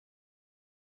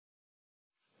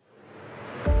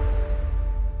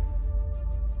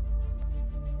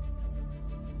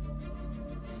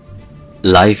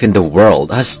Life in the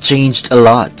world has changed a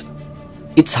lot.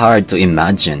 It's hard to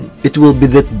imagine it will be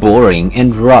that boring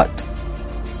and rot.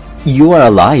 You are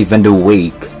alive and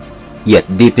awake,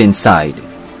 yet deep inside,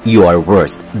 you are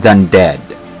worse than dead.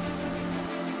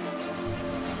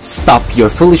 Stop your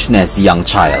foolishness, young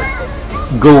child.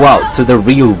 Go out to the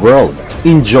real world,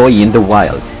 enjoy in the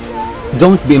wild.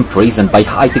 Don't be imprisoned by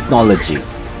high technology.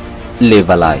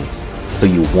 Live a life so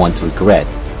you won't regret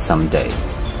someday.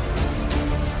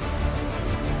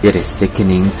 It is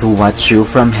sickening to watch you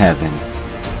from heaven.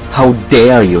 How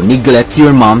dare you neglect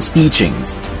your mom's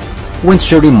teachings when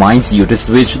she reminds you to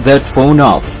switch that phone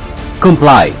off.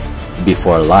 Comply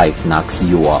before life knocks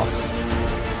you off.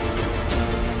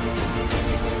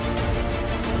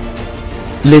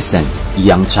 Listen,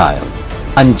 young child,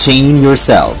 unchain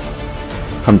yourself.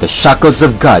 From the shackles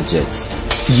of gadgets,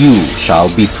 you shall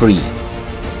be free.